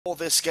For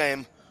this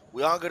game,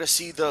 we are going to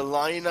see the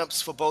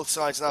lineups for both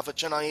sides now. For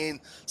Chennayin,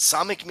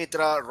 Samik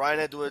Mitra, Ryan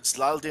Edwards,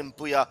 Laldim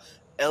Puya,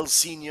 El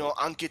Sino,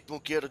 Ankit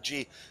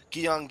Mukherjee,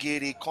 Kiyan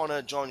Giri,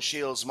 Connor John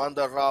Shields,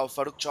 Mandar Rao,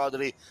 Farooq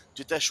Chaudhary,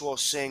 Jiteshwar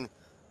Singh,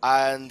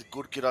 and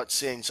Gurkirat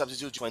Singh.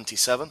 Substitute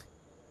 27.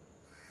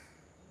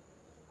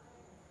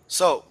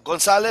 So,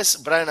 Gonzalez,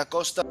 Brian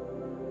Acosta,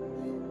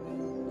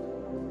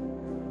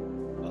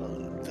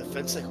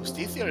 Defensa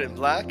Justicia in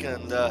black,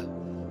 and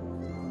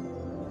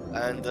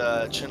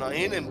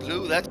Chennayin in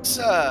blue. That's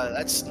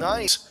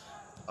nice.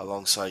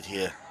 Alongside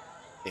here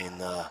in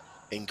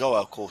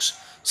Goa, of course.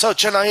 So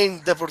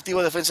Chennayin,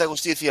 Deportivo Defensa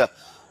Justicia.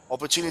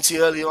 Opportunity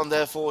early on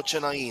there for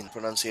Chennayin.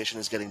 Pronunciation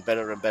is getting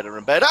better and better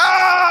and better.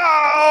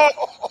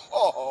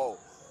 Oh!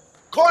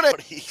 Corner!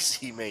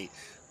 Easy, mate.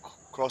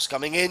 Cross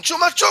coming in.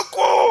 Chumachukwu!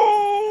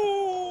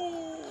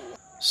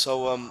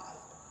 So,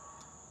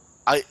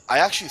 I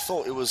actually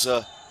thought it was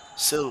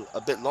still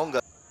a bit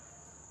longer.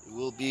 It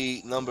will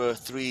be number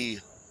 3,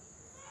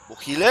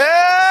 Bojile!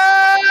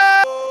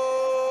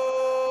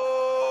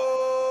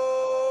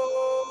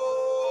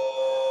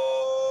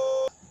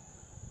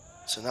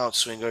 So now it's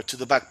Swinger to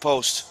the back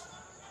post.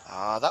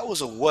 That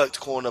was a worked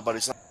corner, but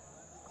it's not.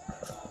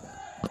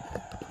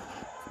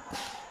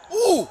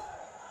 Ooh!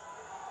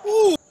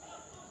 Ooh!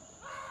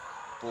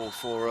 Ball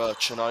for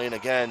Chennayin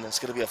again. It's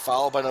going to be a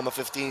foul by number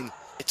 15.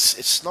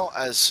 It's not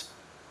as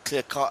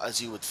clear-cut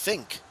as you would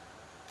think,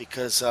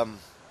 because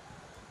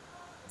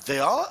they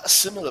are a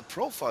similar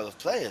profile of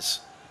players.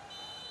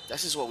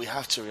 This is what we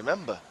have to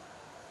remember.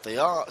 They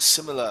are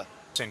similar.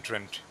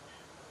 Entrant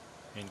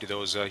into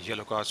those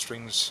yellow card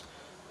strings.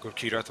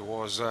 Gurkirat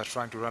was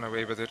trying to run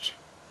away with it.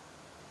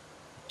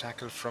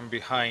 Tackle from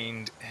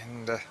behind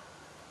and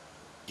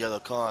yellow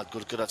card.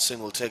 Gurkirat Singh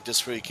will take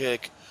this free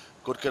kick.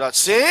 Gurkirat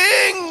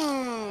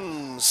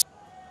Singh!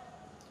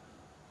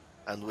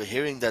 And we're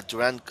hearing that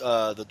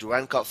the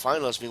Durand Cup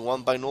final has been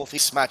won by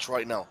Northeast match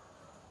right now.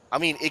 I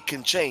mean, it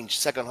can change.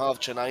 Second half,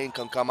 Chennayin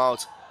can come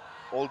out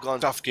all gone.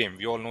 Tough game.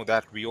 We all know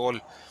that. We all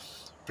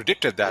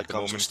predicted that the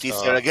moment.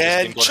 There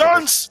again.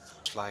 Chance!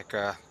 Like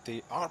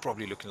they are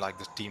probably looking like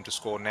the team to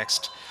score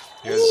next.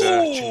 Here's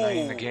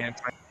Chennayin again.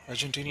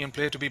 Argentinian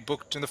player to be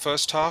booked in the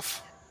first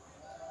half.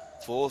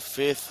 4th,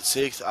 5th,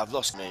 6th. I've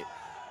lost, mate.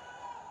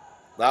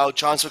 Now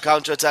chance for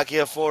counter-attack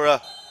here for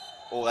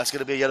oh, that's going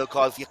to be a yellow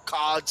card for your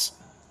cards.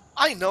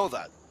 I know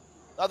that.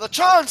 Now the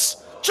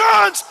chance!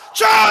 Chance!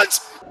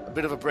 Chance! A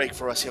bit of a break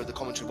for us here at the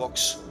commentary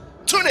box.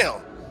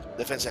 2-0.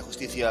 Defensa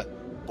Justicia,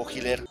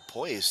 Bojile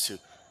poised to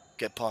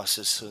get past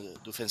this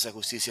Defensa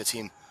Justicia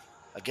team.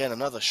 Again,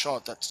 another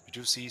shot. We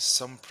do see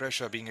some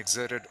pressure being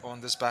exerted on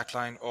this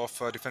backline of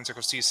Defensa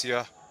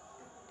Justicia.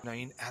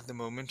 Chennayin at the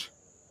moment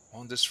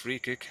on this free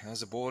kick as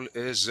the ball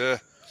is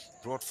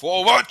brought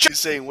forward. He's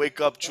saying,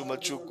 wake up,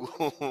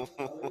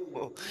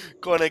 Chumachukwu.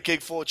 Corner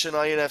kick for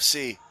Chennayin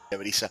FC.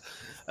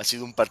 Ha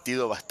sido un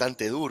partido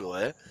bastante duro,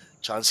 eh?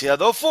 Chance here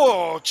though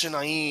for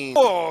Chennayin.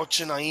 Oh,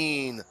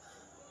 Chennayin.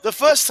 The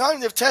first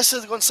time they've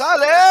tested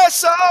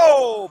Gonzalez.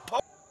 Oh!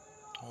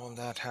 All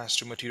that has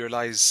to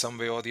materialize some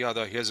way or the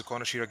other. Here's a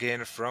corner sheet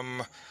again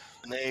from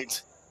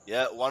Nate.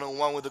 Yeah,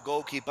 one-on-one with the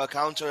goalkeeper.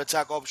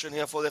 Counter-attack option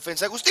here for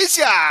Defensa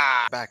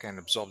Justicia. Back and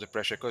absorb the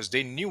pressure because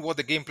they knew what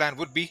the game plan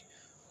would be.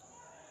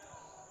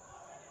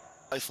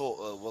 I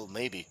thought, well,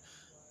 maybe,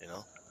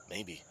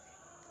 maybe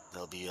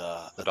there'll be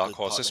the dark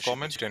horses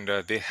comment, and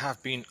they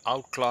have been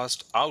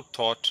outclassed,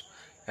 outthought,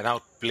 and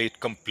outplayed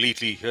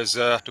completely. Here's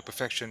to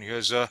perfection.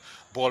 Here's a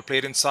ball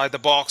played inside the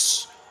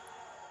box.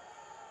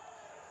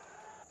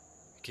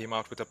 Came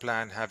out with a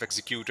plan, have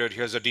executed.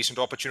 Here's a decent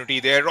opportunity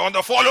there on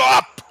the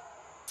follow-up.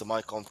 The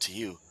mic on to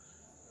you.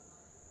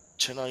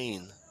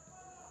 Chennayin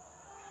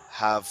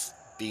have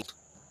been.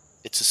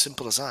 It's as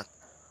simple as that.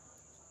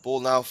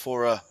 Ball now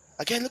for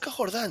again. Look at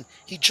Jordan.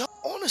 He jumped.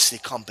 Honestly,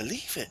 can't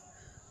believe it.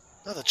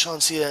 Another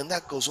chance here, and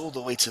that goes all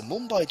the way to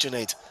Mumbai,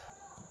 Junaid.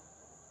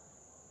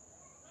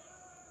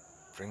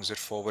 Brings it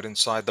forward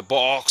inside the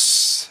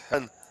box.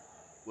 And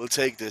we'll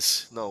take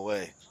this. No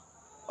way.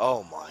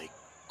 Oh my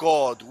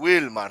God,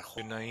 Wilmar.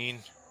 Chennayin.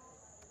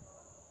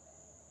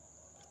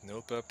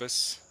 No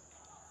purpose.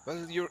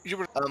 Well, you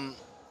were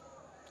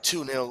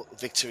 2-0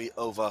 victory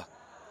over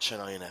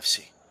Chennayin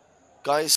FC. Guys,